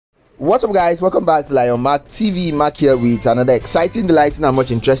What's up, guys? Welcome back to Lion Mark TV. Mark here with another exciting, delighting and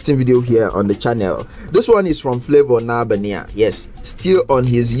much interesting video here on the channel. This one is from Flavour Nabania. Yes, still on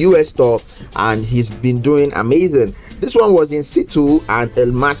his US tour, and he's been doing amazing. This one was in situ and a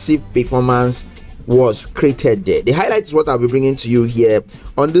massive performance was created there. The highlight is what I'll be bringing to you here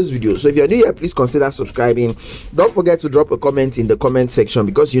on this video. So if you're new here, please consider subscribing. Don't forget to drop a comment in the comment section,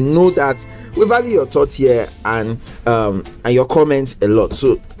 because you know that we value your thoughts here and your comments a lot.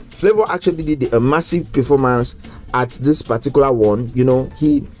 So Flavour actually did a massive performance at this particular one. You know,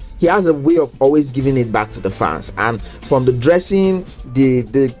 he has a way of always giving it back to the fans, and from the dressing,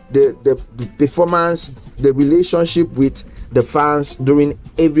 the performance, the relationship with the fans during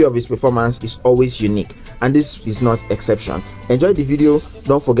every of his performance is always unique, and this is not exception. Enjoy the video.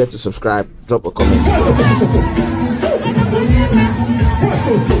 Don't forget to subscribe, drop a comment.